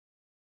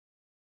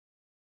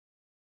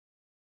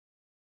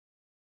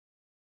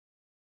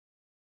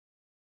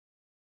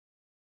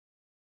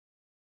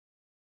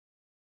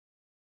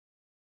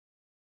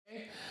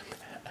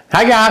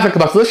Hi guys, welcome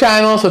back to the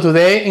channel. So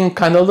today in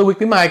Candle of the Week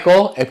with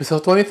Michael,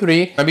 episode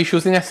 23, I'll be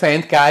choosing a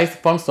scent, guys,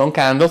 from Stone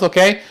Candles,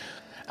 okay?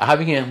 I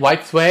have here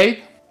white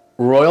suede,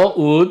 royal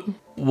wood,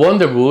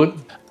 wonderwood,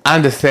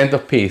 and the scent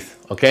of peace,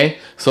 okay?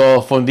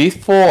 So from these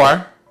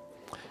four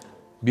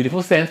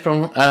beautiful scents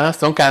from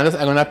Stone Candles,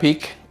 I'm gonna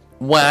pick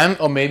one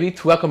or maybe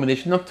two, a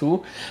combination of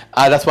two.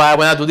 That's why I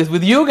wanna do this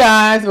with you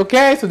guys,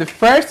 okay? So the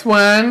first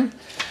one,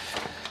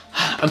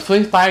 I'm so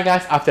inspired,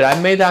 guys. After I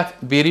made that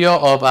video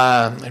of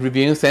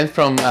reviewing scents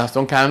from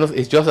Stone Candles,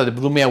 it's just that it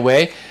blew me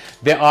away.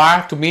 They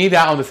are, to me,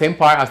 they're on the same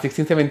par as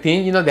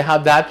 1617. You know, they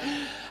have that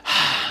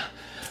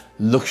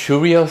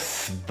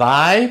luxurious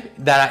vibe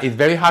that is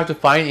very hard to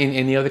find in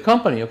any other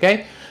company,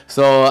 okay?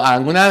 So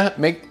I'm gonna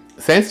make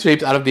scent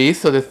strips out of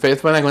these. So the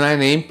first one I'm gonna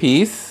name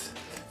Peace.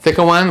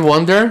 Second one,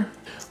 Wonder.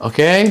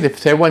 Okay, the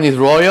third one is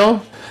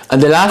Royal.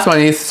 And the last one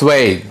is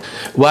Suede.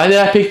 Why did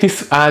I pick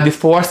these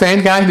four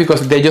scents, guys?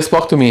 Because they just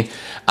spoke to me.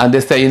 And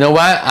they said, you know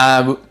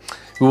what?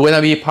 We want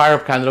to be part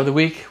of Candle of the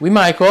Week with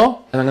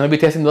Michael. And I'm going to be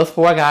testing those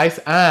four,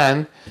 guys.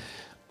 And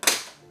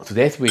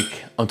today's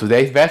week, on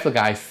today's vessel,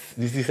 guys,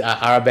 this is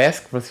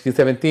Arabesque from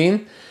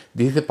 1617.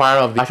 This is a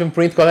part of the Fashion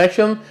Print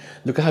collection.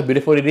 Look at how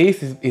beautiful it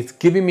is. It's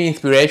giving me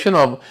inspiration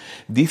of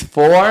these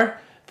four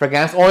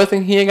fragrance oils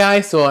in here,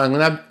 guys. So I'm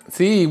going to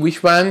see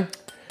which one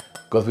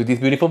goes with this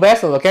beautiful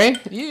vessel, okay?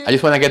 Yeah. I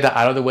just want to get that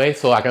out of the way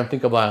so I can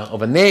think of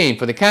a name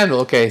for the candle.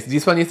 Okay, so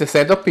this one is the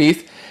scent of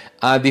peace.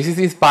 This is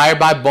inspired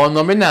by Bond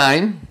number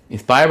 9.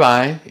 Inspired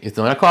by, it's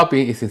not a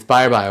copy, it's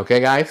inspired by,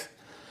 okay guys?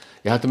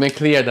 You have to make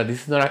clear that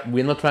this is not,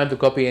 we're not trying to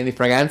copy any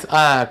fragrance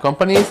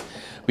companies.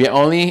 We are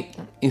only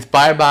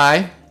inspired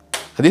by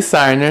a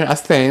designer, a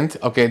scent.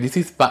 Okay, this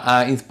is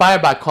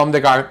inspired by Comme des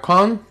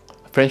Garçons,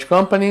 a French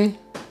company.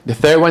 The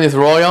third one is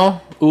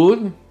Royal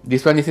Oud.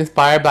 This one is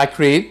inspired by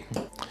Creed.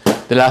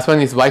 The last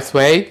one is White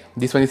Suede.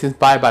 This one is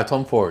inspired by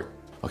Tom Ford.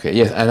 Okay,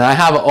 yes, and I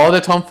have all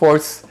the Tom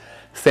Ford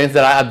scents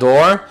that I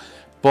adore,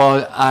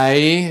 but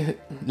I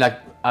like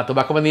a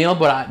tobacco vanilla,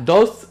 but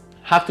those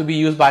have to be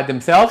used by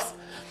themselves.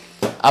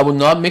 I will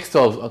not mix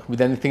those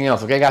with anything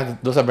else, okay guys?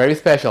 Those are very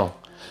special.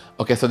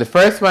 Okay, so the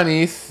first one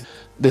is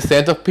the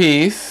scent of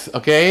peace,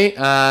 okay?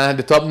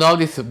 The top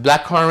note is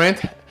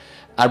blackcurrant,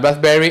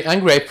 raspberry,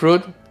 and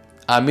grapefruit.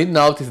 Mid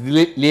note is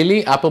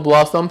lily, apple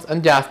blossoms,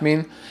 and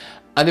jasmine.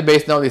 And the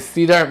base note is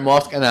cedar,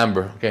 musk, and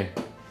amber. Okay.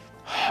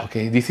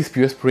 Okay, this is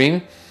pure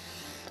spring.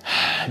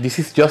 This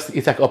is just,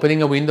 it's like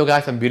opening a window,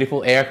 guys, and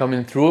beautiful air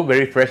coming through,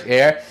 very fresh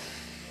air.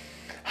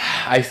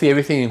 I see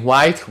everything in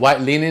white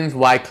linens,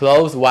 white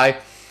clothes,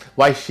 white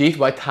sheets,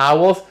 white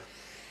towels.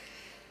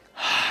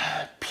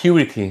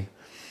 Purity.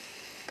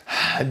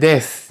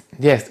 Yes,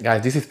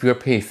 guys, this is pure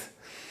peace.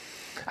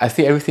 I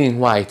see everything in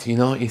white, you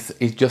know, it's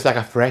just like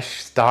a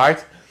fresh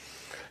start.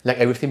 Like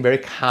everything very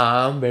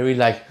calm, very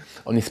like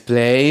on its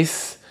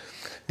place.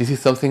 This is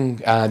something,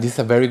 this is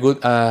a very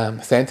good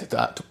scent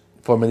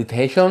for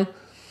meditation.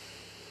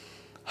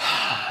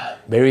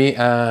 Very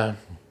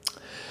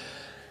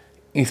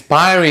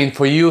inspiring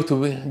for you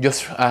to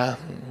just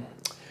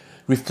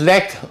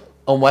reflect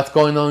on what's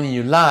going on in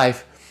your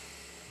life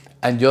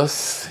and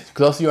just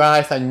close your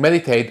eyes and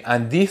meditate.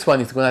 And this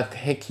one is gonna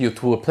take you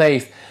to a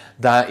place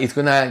that is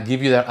gonna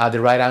give you the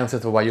right answer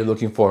to what you're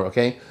looking for,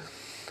 okay?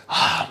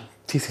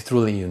 This is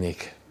truly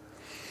unique.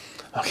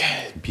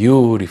 Okay,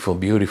 beautiful,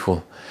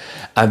 beautiful.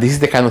 And this is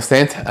the kind of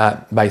scent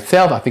by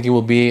itself, I think it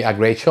will be a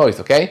great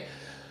choice, okay?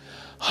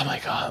 Oh my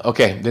God.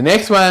 Okay, the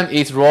next one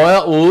is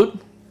Royal Oud.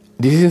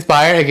 This is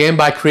inspired again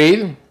by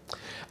Creed.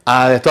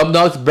 The top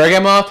notes,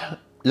 bergamot,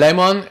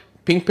 lemon,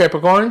 pink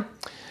peppercorn.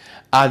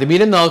 The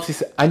middle notes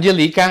is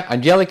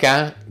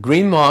angelica,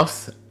 green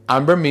moss,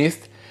 amber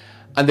mist.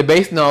 And the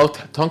base note,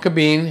 tonka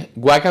bean,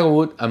 guaiaca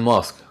wood, and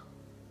musk.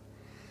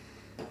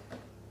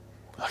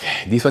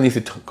 Okay, this one is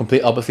the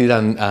complete opposite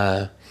than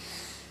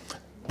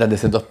the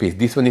scent of peace.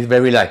 This one is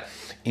very like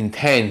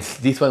intense.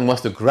 This one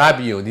wants to grab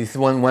you. This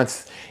one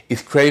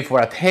is craving for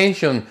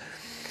attention.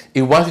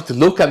 It wants you to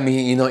look at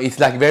me. You know, it's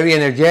like very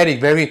energetic,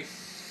 very.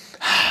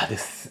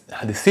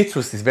 The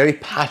citrus is very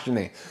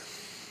passionate,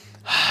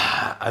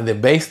 and the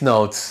base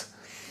notes,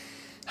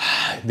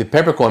 the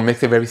peppercorn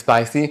makes it very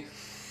spicy,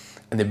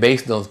 and the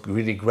base notes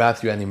really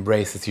grabs you and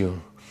embraces you.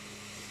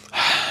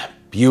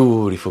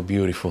 Beautiful,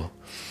 beautiful.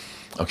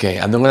 Okay,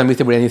 I'm not gonna mix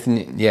it with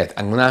anything yet.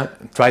 I'm gonna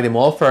try them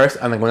all first,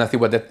 and I'm gonna see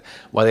what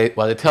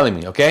they're telling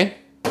me. Okay.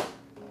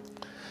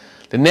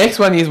 The next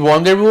one is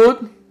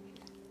Wonderwood.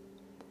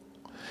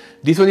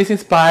 This one is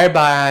inspired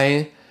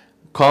by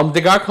Comme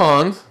des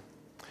Garçons.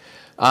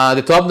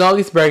 The top note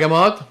is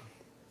bergamot,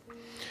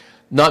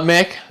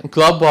 nutmeg, and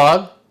clove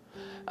bud.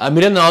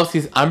 Middle notes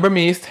is amber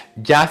mist,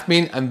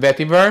 jasmine, and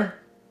vetiver.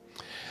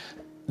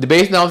 The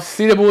base notes is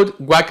cedarwood,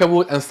 guaiaca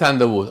wood, and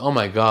sandalwood. Oh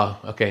my God.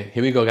 Okay,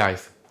 here we go,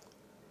 guys.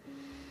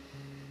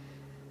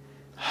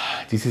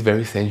 This is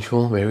very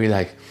sensual, very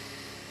like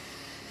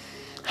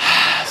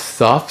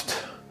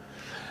soft.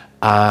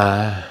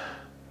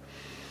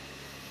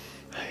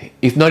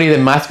 It's not either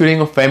masculine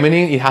or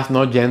feminine. It has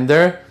no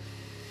gender.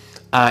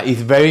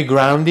 It's very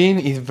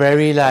grounding. It's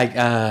very like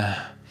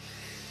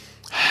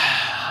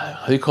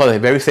how do you call it,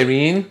 very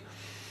serene,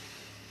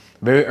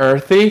 very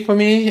earthy for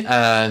me,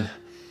 and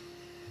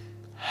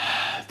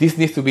this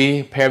needs to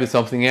be paired with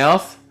something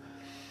else.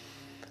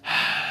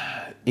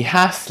 It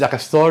has like a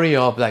story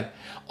of like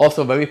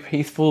also very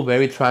peaceful,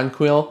 very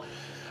tranquil,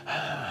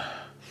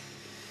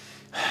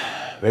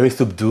 very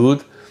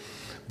subdued,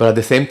 but at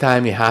the same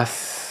time it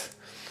has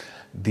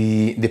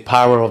the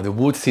power of the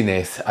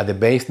woodsiness at the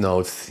base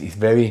notes. It's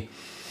very,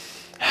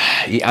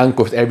 it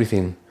anchors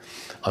everything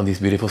on this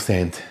beautiful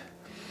scent.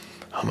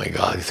 Oh my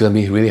God, it's gonna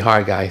be really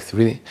hard, guys.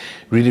 Really,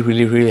 really,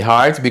 really, really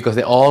hard, because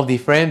they're all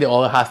different. They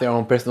all have their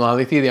own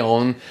personality, their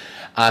own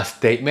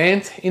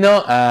statement, you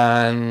know.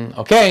 And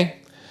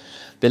okay,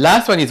 the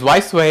last one is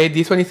White Suede.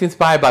 This one is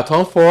inspired by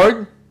Tom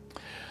Ford.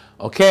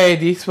 Okay,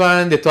 this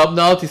one, the top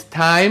note is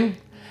thyme,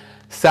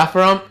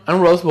 saffron,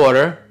 and rose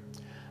water.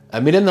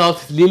 A middle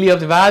note is lily of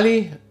the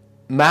valley,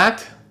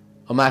 matte,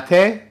 or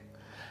mate,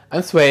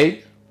 and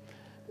suede.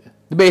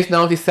 The base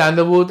note is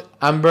sandalwood,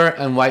 amber,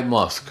 and white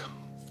musk.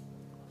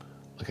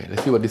 Okay,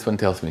 let's see what this one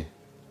tells me.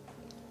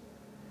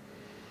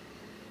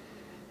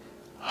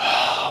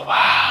 Oh,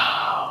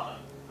 wow.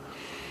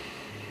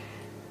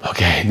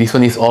 Okay, this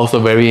one is also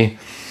very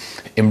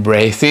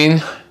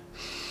embracing,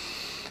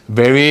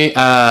 very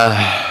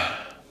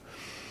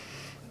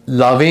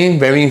loving,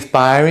 very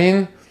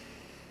inspiring.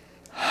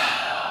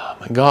 Oh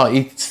my God,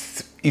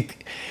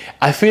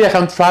 I feel like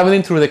I'm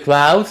traveling through the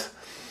clouds.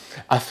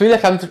 I feel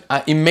like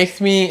it makes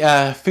me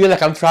feel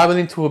like I'm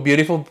traveling to a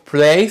beautiful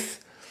place,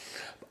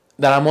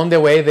 that I'm on the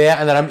way there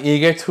and that I'm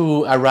eager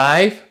to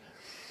arrive.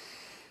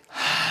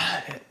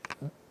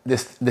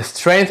 The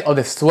strength of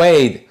the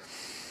suede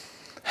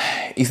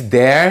is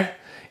there.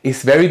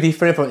 It's very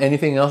different from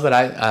anything else that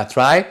I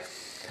try.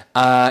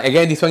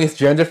 Again, this one is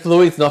gender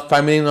fluid. It's not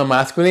feminine or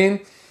masculine.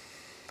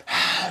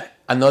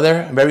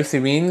 Another very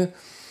serene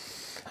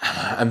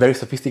and very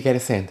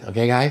sophisticated scent.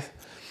 Okay, guys?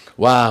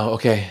 Wow,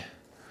 okay.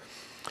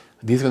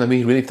 This is gonna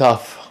be really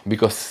tough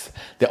because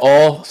they're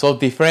all so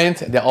different.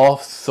 They're all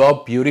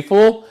so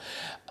beautiful.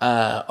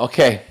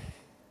 Okay.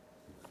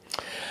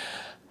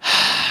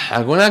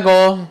 I'm gonna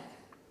go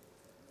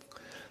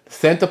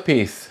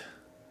Centerpiece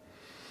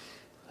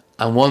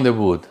and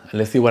Wonderwood, and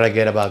let's see what I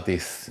get about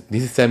this.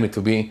 This is telling me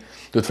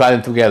to try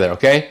them together,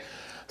 okay?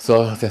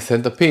 So the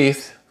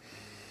Centerpiece,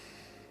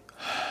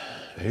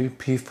 very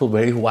peaceful,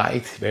 very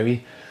white,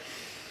 very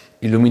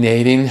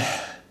illuminating.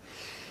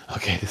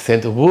 Okay, the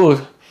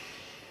Centerwood,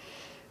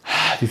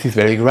 this is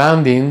very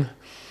grounding.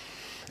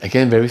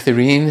 Again, very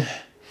serene,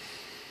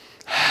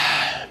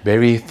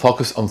 very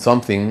focused on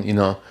something, you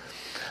know,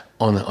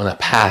 on a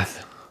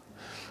path,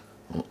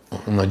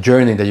 on a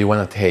journey that you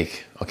want to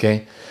take,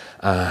 okay?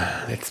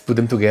 Let's put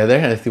them together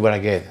and let's see what I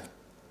get.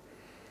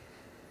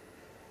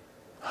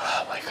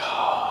 Oh my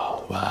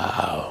God,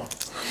 wow.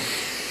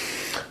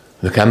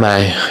 Look at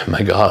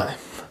my God.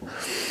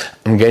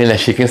 I'm getting a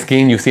chicken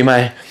skin. You see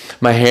my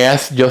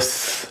hairs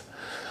just,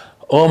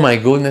 oh my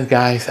goodness,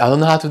 guys. I don't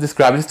know how to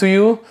describe this to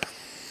you.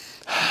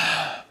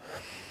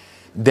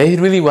 They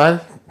really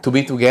want to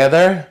be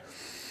together.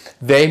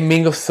 They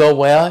mingle so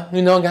well,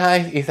 you know,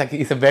 guys.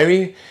 It's a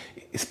very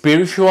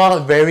spiritual,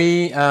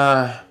 very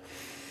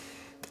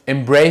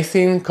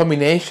embracing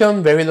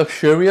combination, very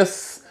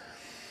luxurious,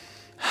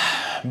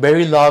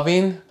 very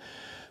loving.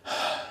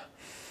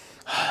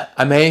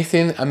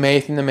 Amazing,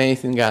 amazing,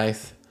 amazing,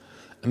 guys.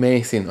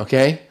 Amazing,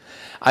 okay?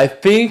 I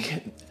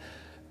think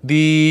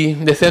the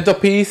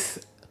Centerpiece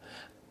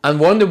and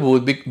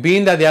Wonderwood,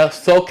 being that they are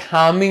so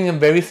calming and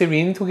very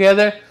serene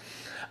together,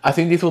 I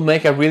think this will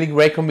make a really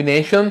great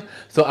combination.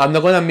 So I'm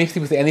not gonna mix it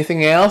with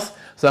anything else.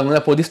 So I'm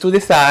gonna put this to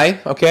the side,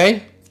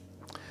 okay?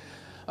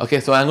 Okay,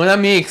 so I'm gonna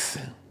mix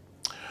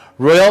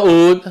Royal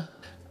Oud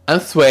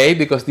and Suede,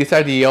 because these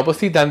are the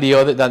opposite than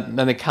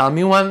the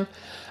calming one.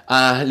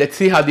 Let's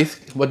see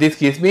what this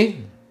gives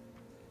me.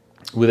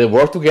 Will they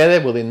work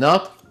together? Will they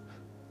not?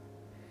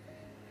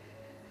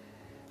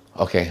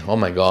 Okay, oh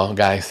my God,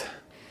 guys.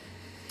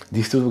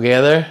 These two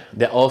together,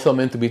 they're also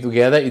meant to be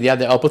together. They are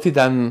the opposite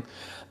than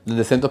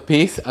the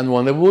Centerpiece and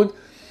Wonderwood.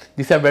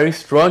 These are very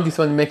strong. This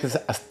one makes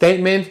a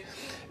statement.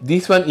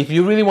 This one, if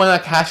you really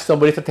want to catch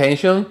somebody's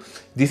attention,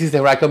 this is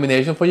the right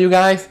combination for you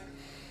guys.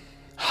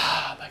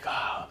 Oh my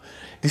God.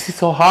 This is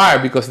so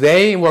hard because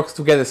they work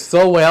together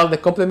so well. They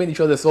complement each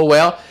other so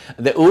well.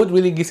 The oud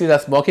really gives you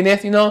that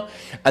smokiness, you know,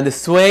 and the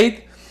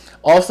suede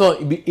also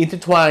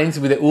intertwines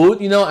with the oud,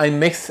 you know, and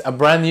makes a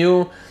brand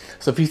new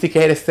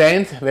sophisticated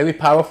scent. Very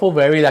powerful,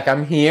 very like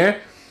I'm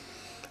here.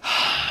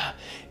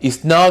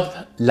 It's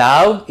not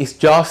loud, it's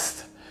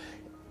just,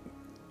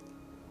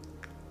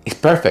 it's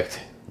perfect.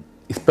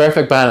 It's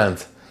perfect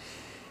balance.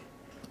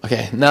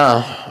 Okay,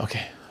 now,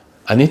 okay.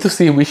 I need to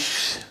see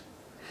which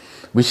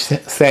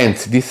scent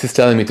this is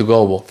telling me to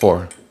go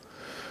for.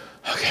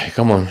 Okay,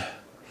 come on.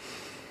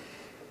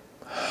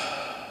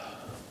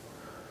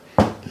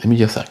 Let me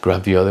just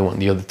grab the other one,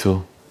 the other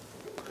two.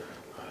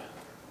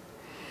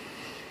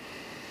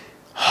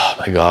 Oh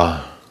my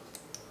God.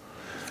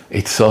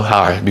 It's so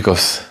hard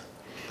because,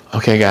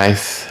 okay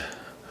guys,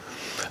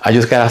 I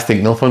just got a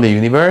signal from the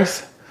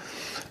universe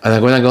And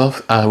I'm gonna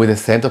go with the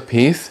scent of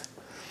peace.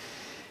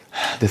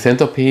 The scent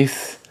of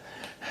peace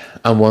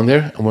and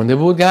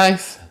wonderful,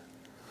 guys.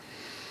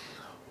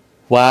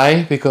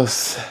 Why?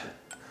 Because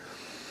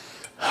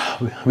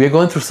we're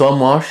going through so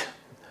much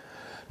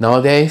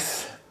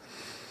nowadays.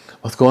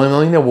 What's going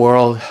on in the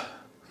world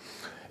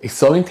is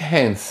so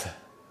intense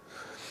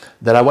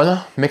that I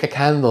wanna make a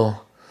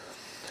candle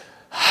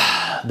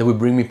that will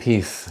bring me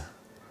peace.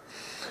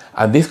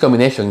 And this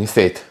combination is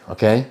it,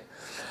 okay?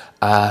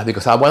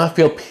 Because I wanna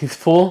feel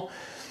peaceful,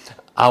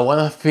 I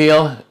wanna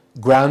feel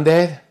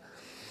grounded,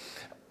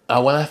 I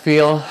wanna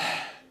feel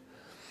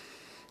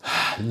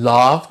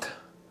loved,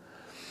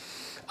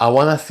 I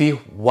wanna see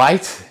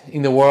white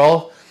in the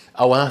world,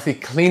 I wanna see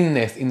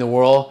cleanness in the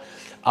world,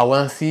 I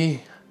wanna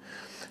see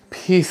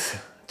peace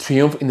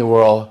triumph in the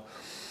world.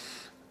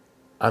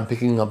 I'm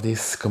picking up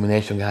this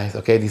combination, guys,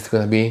 okay? This is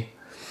gonna be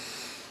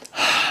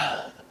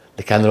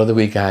the candle of the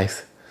week,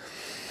 guys.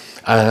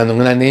 And I'm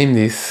gonna name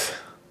this,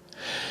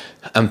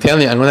 I'm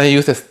telling you, I'm gonna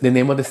use the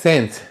name of the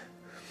scent.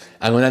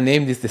 I'm gonna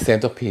name this the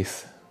scent of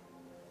peace.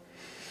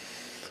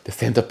 The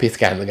scent of peace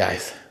candle,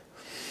 guys.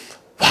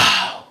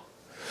 Wow.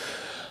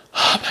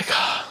 Oh my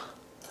God.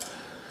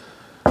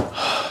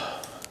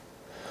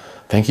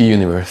 Thank you,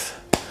 universe.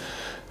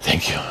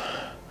 Thank you.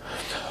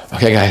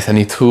 Okay, guys, I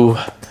need to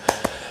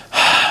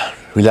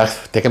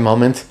relax, take a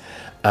moment,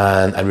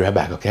 and I'll be right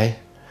back, okay?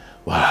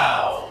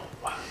 Wow.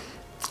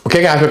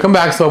 Okay, guys, welcome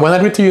back. So I want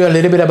to read to you a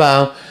little bit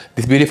about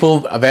this beautiful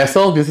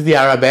vessel. This is the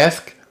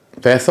arabesque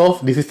vessel.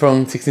 This is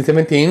from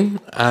 1617.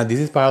 This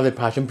is part of the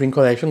Passion Print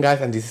collection,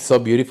 guys, and this is so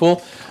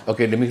beautiful.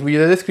 Okay, let me read you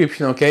the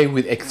description, okay?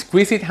 With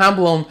exquisite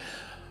hand-blown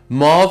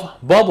mauve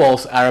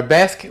bubbles,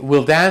 arabesque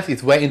will dance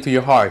its way into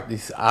your heart.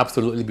 This is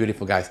absolutely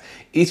beautiful, guys.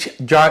 Each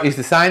jar is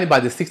designed by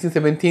the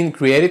 1617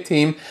 creative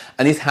team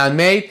and is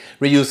handmade,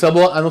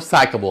 reusable, and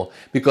upcyclable.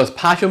 Because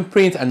passion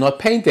prints are not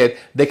painted,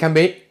 they can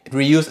be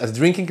reused as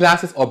drinking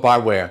glasses or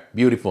barware.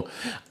 Beautiful.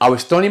 Our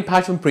stunning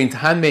passion print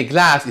handmade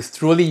glass is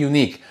truly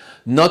unique.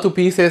 No two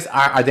pieces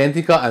are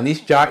identical and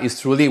each jar is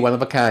truly one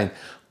of a kind.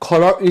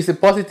 Color is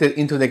deposited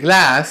into the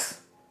glass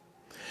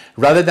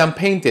rather than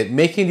painted,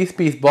 making this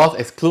piece both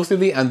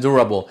exclusively and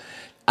durable.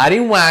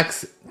 Adding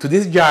wax to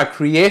this jar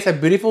creates a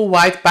beautiful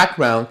white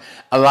background,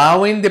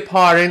 allowing the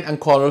pattern and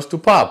colors to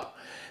pop.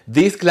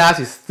 This glass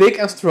is thick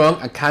and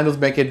strong and candles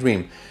make a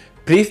dream.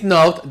 Please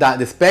note that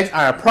the specs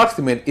are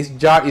approximate, each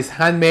jar is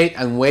handmade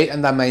and weight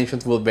and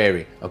dimensions will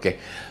vary. Okay,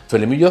 so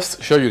let me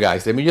just show you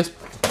guys. Let me just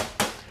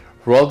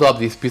roll up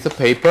this piece of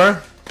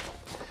paper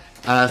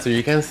so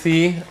you can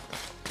see,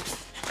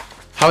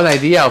 have an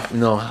idea of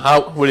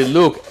how will it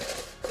look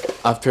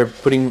after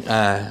putting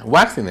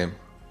wax in them.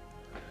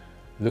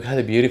 Look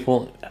how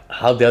beautiful,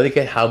 how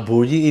delicate, how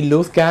bougie it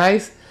looks,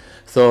 guys.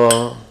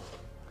 So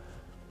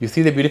you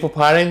see the beautiful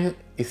pattern.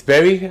 It's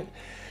very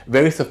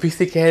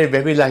sophisticated,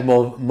 very like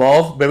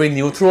mauve, very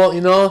neutral,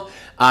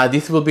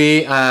 this will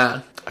be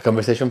a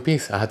conversation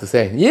piece, I have to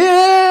say.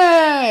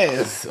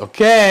 Yes!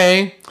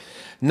 Okay.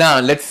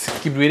 Now let's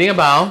keep reading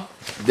about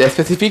the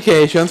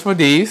specifications for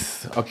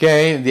this.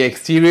 Okay, the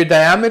exterior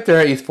diameter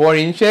is 4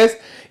 inches.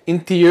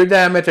 Interior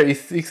diameter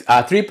is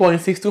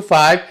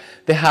 3.625.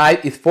 The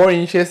height is 4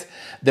 inches.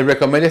 The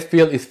recommended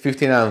fill is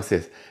 15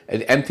 ounces.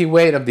 The empty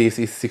weight of this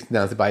is 16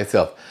 ounces by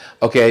itself.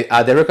 Okay,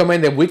 they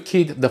recommend the wick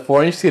kit, the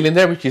 4-inch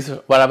cylinder, which is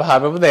what I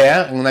have over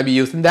there. I'm gonna be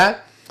using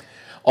that.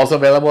 Also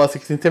available at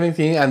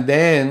 1617, and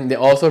then they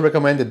also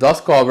recommend the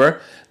dust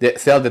cover. They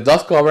sell the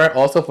dust cover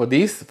also for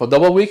this, for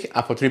double wick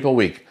and for triple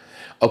wick.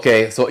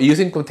 Okay, so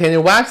using container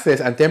waxes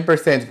and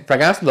 10%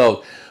 fragrance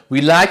load,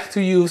 we like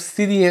to use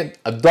CDN,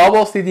 a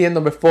double CDN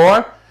number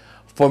 4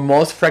 for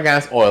most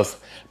fragrance oils.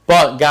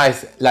 But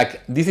guys,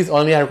 like this is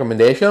only a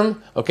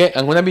recommendation, okay?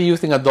 I'm gonna be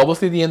using a double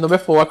CDN number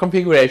 4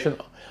 configuration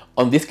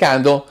on this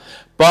candle,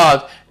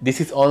 but this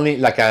is only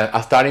like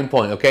a starting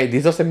point, okay?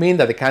 This doesn't mean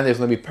that the candle is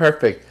gonna be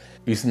perfect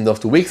using those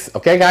 2 weeks,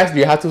 okay guys?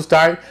 You have to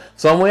start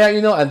somewhere,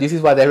 and this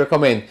is what they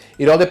recommend.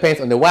 It all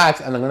depends on the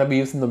wax, and I'm gonna be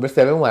using number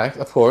 7 wax,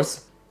 of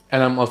course.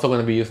 And I'm also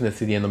gonna be using the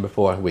CDN number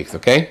 4 wicks,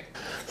 okay?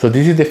 So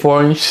this is the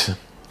 4-inch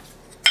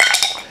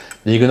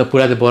that you're gonna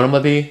put at the bottom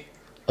of the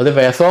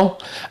vessel,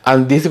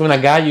 and this is gonna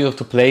guide you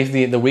to place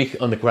the wick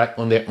on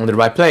the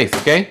right place,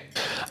 okay?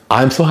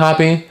 I'm so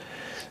happy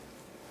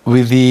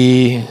with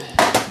the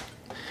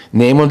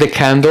name of the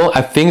candle.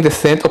 I think the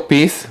scent of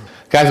peace.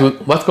 Guys,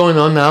 what's going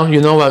on now?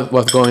 You know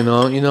what's going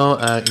on, in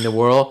the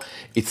world.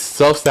 It's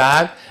so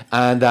sad,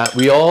 and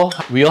we all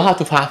have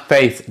to have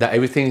faith that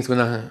everything is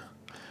gonna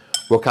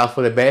work out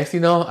for the best,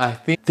 I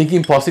think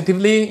thinking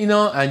positively,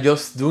 and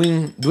just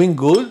doing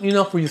good,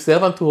 for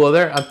yourself and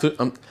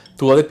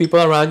to other people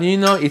around you,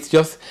 it's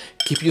just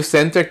keep you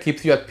centered,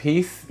 keeps you at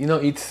peace,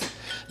 it's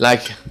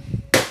like,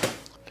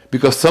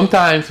 because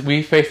sometimes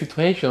we face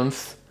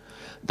situations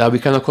that we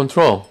cannot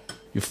control.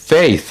 Your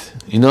faith,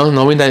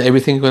 knowing that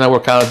everything's gonna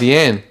work out at the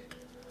end.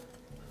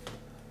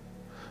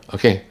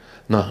 Okay,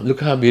 now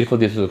look how beautiful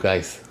this looks,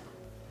 guys.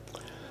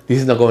 This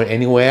is not going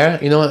anywhere,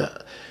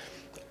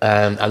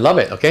 I love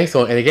it. Okay,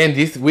 so and again,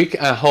 this wick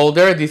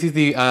holder, this is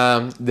the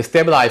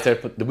stabilizer,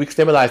 the wick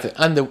stabilizer,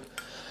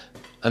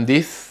 and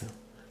this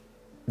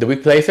the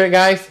wick placer,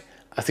 guys.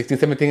 A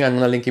 1617. I'm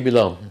gonna link it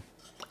below,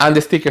 and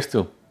the stickers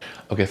too.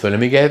 Okay, so let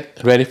me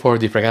get ready for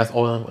the fragrance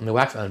oil and the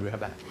wax, and I'll be right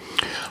back.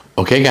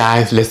 Okay,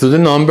 guys, let's do the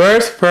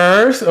numbers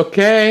first.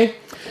 Okay,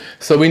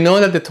 so we know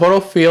that the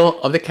total fill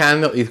of the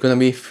candle is gonna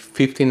be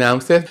 15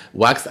 ounces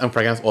wax and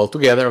fragrance all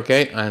together.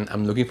 Okay, and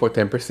I'm looking for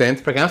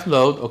 10% fragrance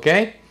load.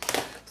 Okay.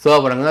 So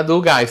what I'm gonna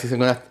do, guys, is I'm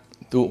gonna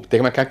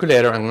take my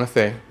calculator. I'm gonna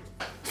say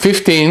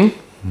 15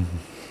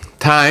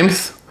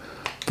 times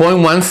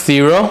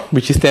 0.10,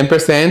 which is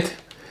 10%,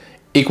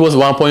 equals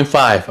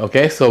 1.5.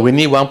 Okay, so we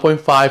need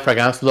 1.5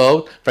 fragrance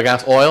load,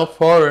 fragrance oil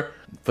for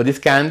this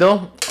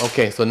candle.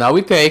 Okay, so now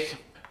we take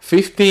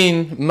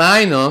 15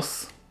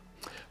 minus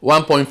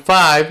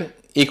 1.5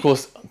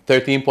 equals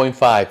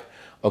 13.5.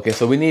 Okay,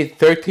 so we need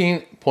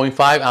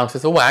 13.5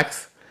 ounces of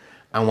wax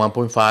and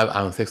 1.5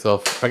 ounces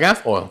of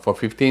fragrance oil for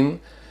 15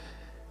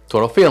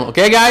 total film.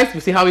 Okay, guys,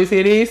 you see how easy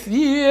it is?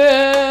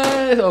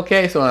 Yes!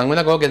 Okay, so I'm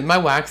gonna go get my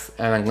wax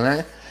and I'm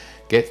gonna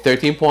get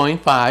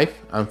 13.5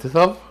 ounces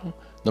of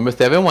number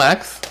 7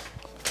 wax.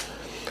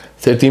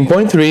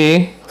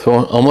 13.3,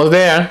 so almost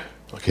there.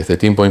 Okay,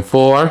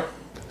 13.4,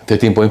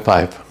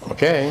 13.5.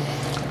 Okay.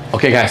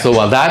 Okay, guys, so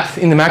while that's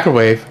in the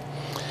microwave,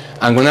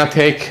 I'm gonna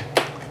take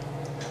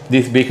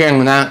this beaker and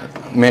I'm gonna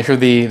measure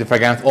the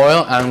fragrance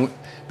oil, and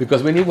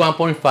because we need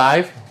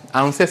 1.5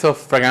 ounces of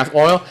fragrance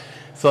oil,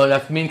 so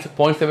that means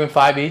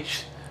 0.75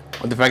 each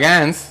of the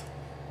fragrance.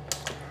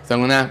 So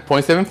I'm gonna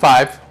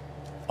 0.75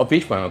 of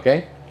each one,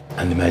 okay?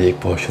 And the magic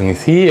potion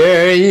is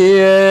here,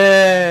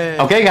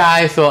 yeah! Okay,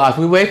 guys, so as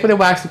we wait for the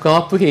wax to come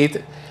up to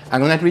heat, I'm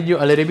gonna read you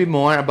a little bit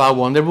more about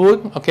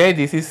Wonderwood. Okay,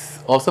 this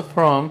is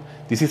from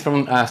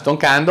Stone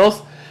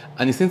Candles,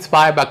 and it's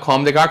inspired by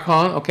Comme des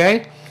Garçons.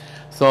 Okay,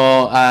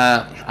 so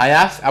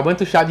I went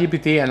to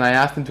ChatGPT and I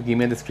asked them to give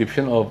me a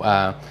description of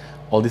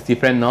all these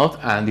different notes,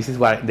 and this is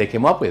what they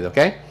came up with.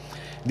 Okay.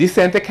 This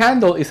scented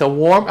candle is a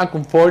warm and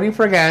comforting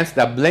fragrance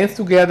that blends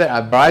together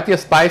a variety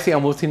of spicy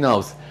and woody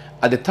notes.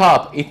 At the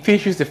top, it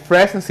features the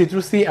fresh and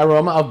citrusy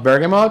aroma of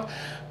bergamot,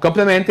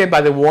 complemented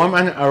by the warm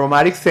and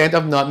aromatic scent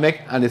of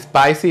nutmeg and the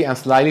spicy and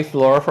slightly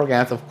floral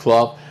fragrance of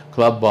clove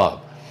bud.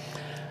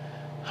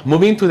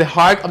 Moving to the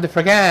heart of the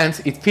fragrance,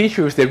 it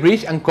features the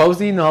rich and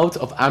cozy notes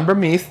of amber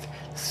mist,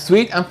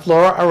 sweet and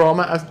floral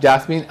aroma of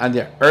jasmine, and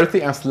the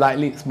earthy and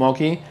slightly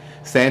smoky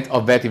scent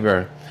of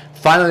vetiver.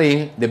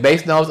 Finally, the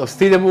base notes of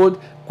cedarwood,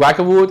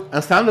 quakerwood,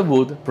 and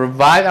sandalwood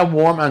provide a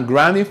warm and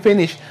grounding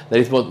finish that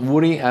is both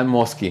woody and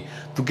musky.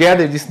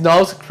 Together, these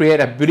notes create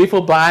a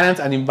beautiful,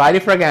 balanced, and inviting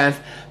fragrance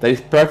that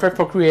is perfect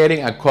for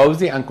creating a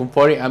cozy and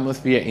comforting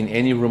atmosphere in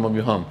any room of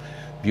your home.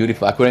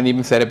 Beautiful. I couldn't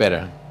even say it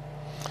better.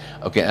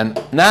 Okay, and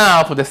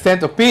now for the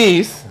scent of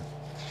peace,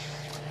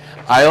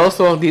 I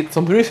also did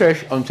some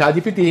research on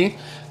ChatGPT,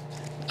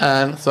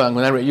 and so I'm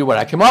going to read you what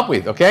I came up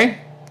with,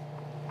 okay?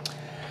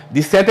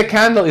 This scented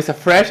candle is a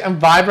fresh and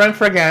vibrant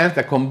fragrance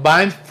that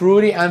combines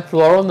fruity and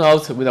floral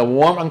notes with a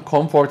warm and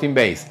comforting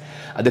base.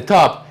 At the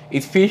top,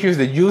 it features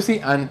the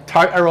juicy and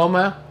tart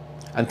aroma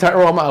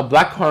of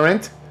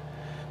blackcurrant,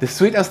 the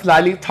sweet and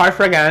slightly tart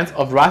fragrance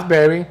of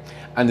raspberry,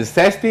 and the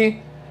zesty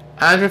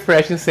and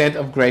refreshing scent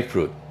of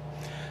grapefruit.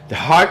 The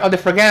heart of the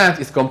fragrance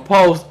is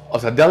composed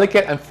of a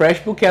delicate and fresh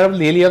bouquet of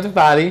lily of the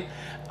valley,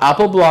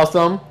 apple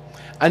blossom,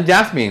 and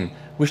jasmine,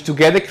 which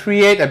together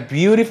create a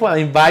beautiful and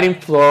inviting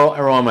floral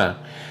aroma.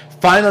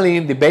 Finally,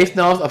 the base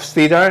notes of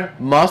cedar,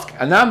 musk,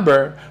 and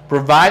amber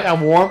provide a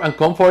warm and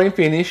comforting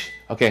finish,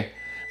 okay,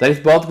 that is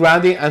both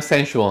grounding and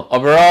sensual.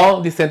 Overall,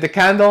 this scented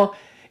candle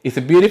is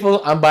a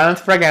beautiful and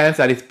balanced fragrance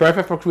that is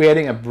perfect for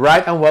creating a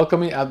bright and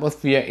welcoming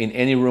atmosphere in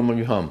any room of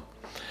your home.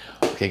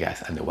 Okay,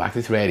 guys, and the wax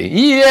is ready.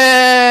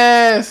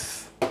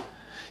 Yes!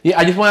 Yeah,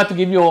 I just wanted to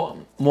give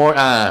you more,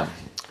 I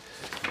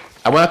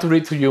wanted to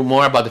read to you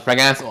more about the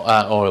fragrance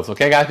oils,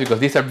 okay, guys, because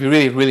these are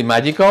really, really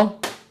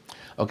magical.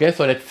 Okay,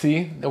 so let's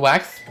see the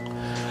wax.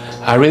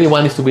 I really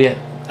want this to be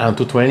around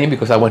 220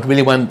 because I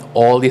really want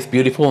all these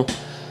beautiful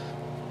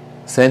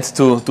scents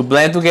to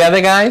blend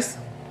together, guys.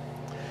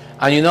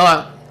 And you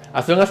know,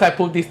 as long as I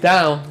put this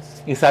down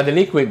inside the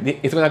liquid,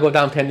 it's gonna go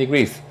down 10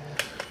 degrees.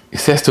 It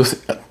says to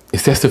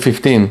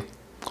 15,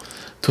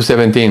 to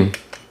 17,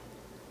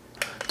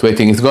 to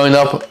 18. It's going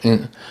up.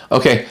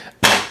 Okay,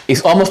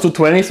 it's almost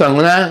 220. So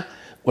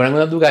what I'm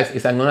gonna do, guys,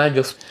 is I'm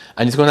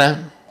just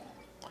gonna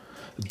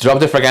drop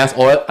the fragrance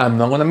oil. I'm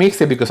not gonna mix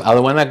it because I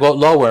don't wanna go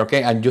lower,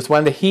 okay? I just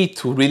want the heat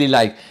to really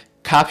like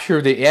capture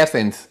the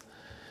essence,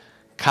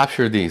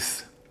 capture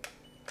this.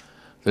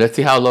 So let's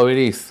see how low it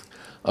is.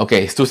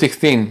 Okay, it's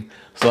 216.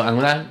 So I'm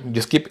gonna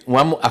just keep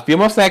a few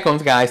more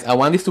seconds, guys. I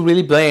want this to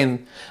really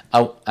blend.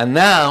 And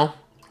now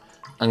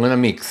I'm gonna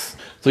mix.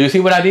 So you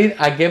see what I did?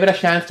 I gave it a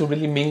chance to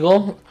really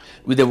mingle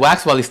with the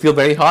wax while it's still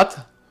very hot.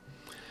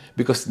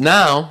 Because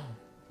now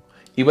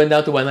it went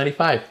down to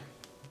 195.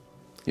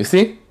 You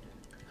see?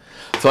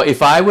 So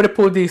if I would have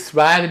put this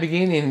right at the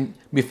beginning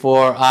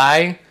before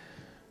I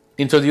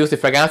introduced the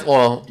fragrance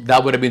oil,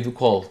 that would have been too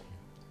cold.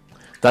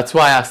 That's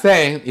why I'm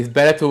saying it's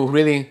better to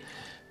really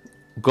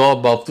go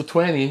above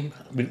 220,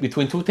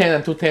 between 210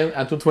 and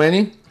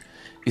 220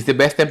 is the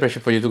best temperature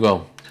for you to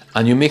go.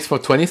 And you mix for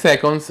 20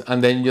 seconds,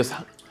 and then you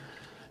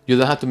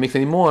don't have to mix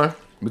anymore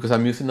because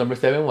I'm using number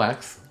 7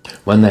 wax.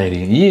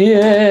 190,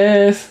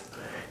 yes!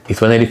 It's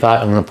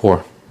 185, I'm gonna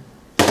pour.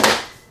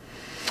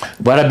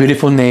 What a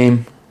beautiful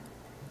name.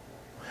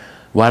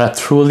 What a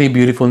truly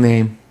beautiful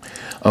name.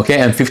 Okay,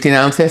 and 15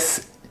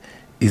 ounces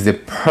is the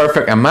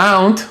perfect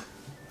amount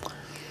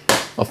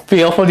of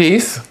fill for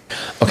this.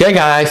 Okay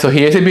guys, so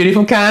here's a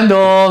beautiful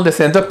candle, the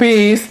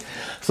centerpiece.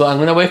 So I'm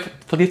gonna wait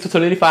for this to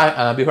solidify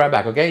and I'll be right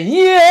back, okay?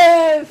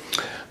 Yes!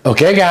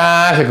 Okay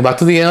guys, welcome back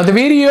to the end of the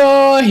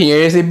video.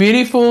 Here's a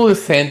beautiful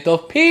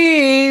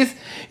centerpiece.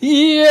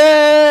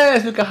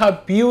 Yes! Look at how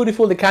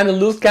beautiful the candle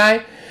looks,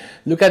 guys.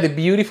 Look at the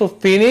beautiful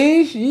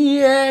finish.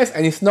 Yes!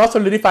 And it's not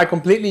solidified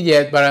completely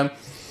yet, but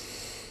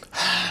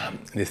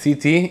the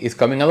CT is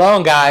coming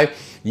along, guys.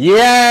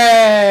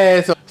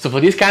 Yes! So for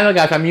this candle,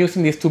 guys, I'm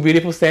using these two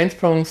beautiful scents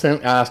from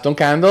Stone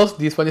Candles.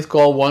 This one is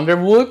called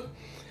Wonderwood,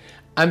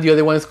 and the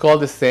other one is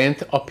called the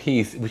Scent of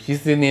Peace, which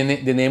is the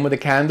name of the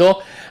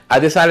candle. I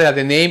decided that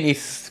the name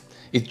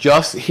it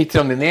just hits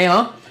on the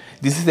nail.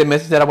 This is the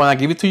message that I want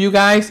to give it to you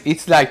guys.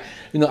 It's like,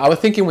 you know, I was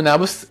thinking when I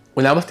was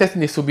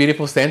testing these two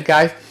beautiful scents,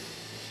 guys,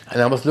 and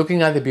I was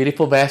looking at the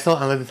beautiful vessel,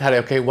 and I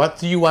decided, okay, what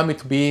do you want me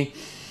to be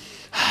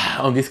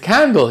on this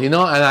candle, you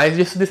know? And I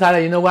just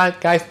decided, you know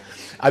what, guys,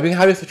 I've been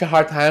having such a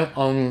hard time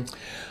on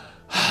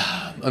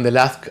the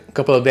last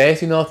couple of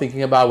days, you know,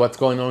 thinking about what's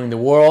going on in the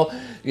world,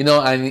 you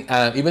know, and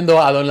even though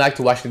I don't like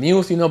to watch the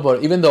news, you know,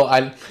 but even though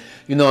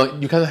you know,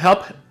 you can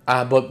help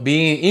but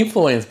being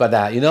influenced by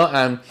that, you know,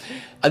 and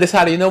I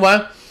decided, you know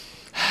what,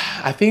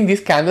 I think this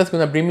candle is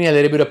going to bring me a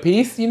little bit of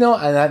peace, you know,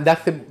 and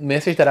that's the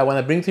message that I want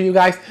to bring to you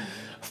guys.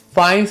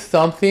 Find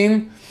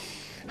something,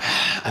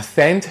 a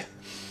scent,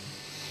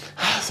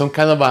 some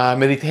kind of a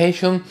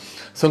meditation,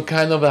 some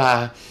kind of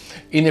a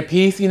inner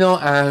peace, you know,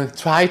 and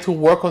try to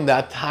work on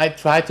that,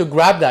 try to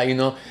grab that, you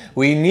know.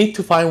 We need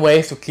to find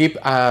ways to keep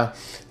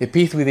the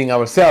peace within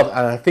ourselves,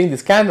 and I think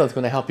this candle is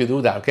going to help you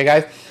do that, okay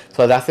guys?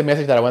 So that's the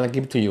message that I want to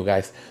give to you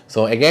guys.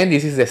 So again,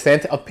 this is the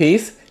Scent of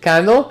Peace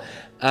candle,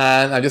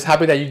 and I'm just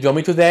happy that you joined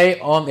me today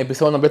on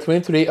episode number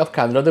 23 of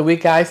Candle of the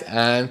Week, guys.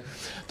 And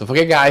don't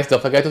forget, guys,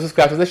 don't forget to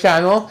subscribe to the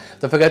channel.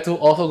 Don't forget to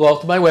also go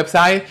to my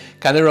website,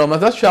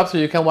 candleromance.shop, so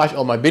you can watch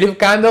all my beautiful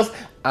candles.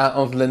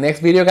 Until the next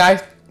video,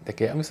 guys, take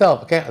care of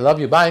yourself, okay? I love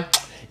you, bye.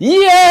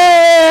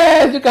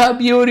 Yes! Look how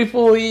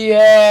beautiful,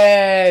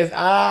 yes!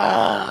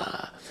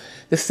 Ah!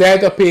 The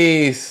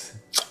centerpiece.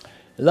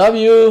 Love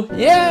you,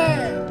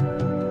 yeah!